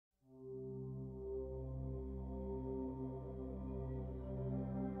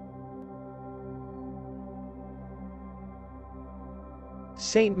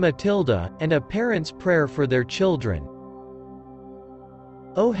Saint Matilda, and a parent's prayer for their children.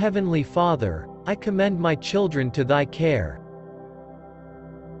 O Heavenly Father, I commend my children to thy care.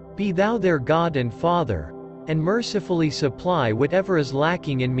 Be thou their God and Father, and mercifully supply whatever is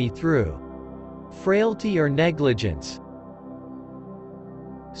lacking in me through frailty or negligence.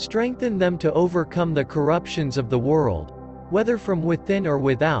 Strengthen them to overcome the corruptions of the world, whether from within or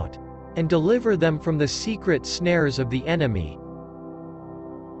without, and deliver them from the secret snares of the enemy.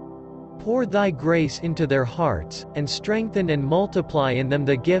 Pour thy grace into their hearts, and strengthen and multiply in them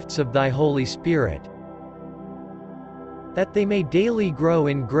the gifts of thy Holy Spirit, that they may daily grow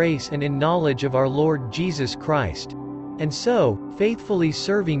in grace and in knowledge of our Lord Jesus Christ, and so, faithfully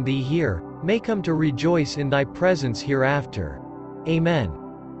serving thee here, may come to rejoice in thy presence hereafter. Amen.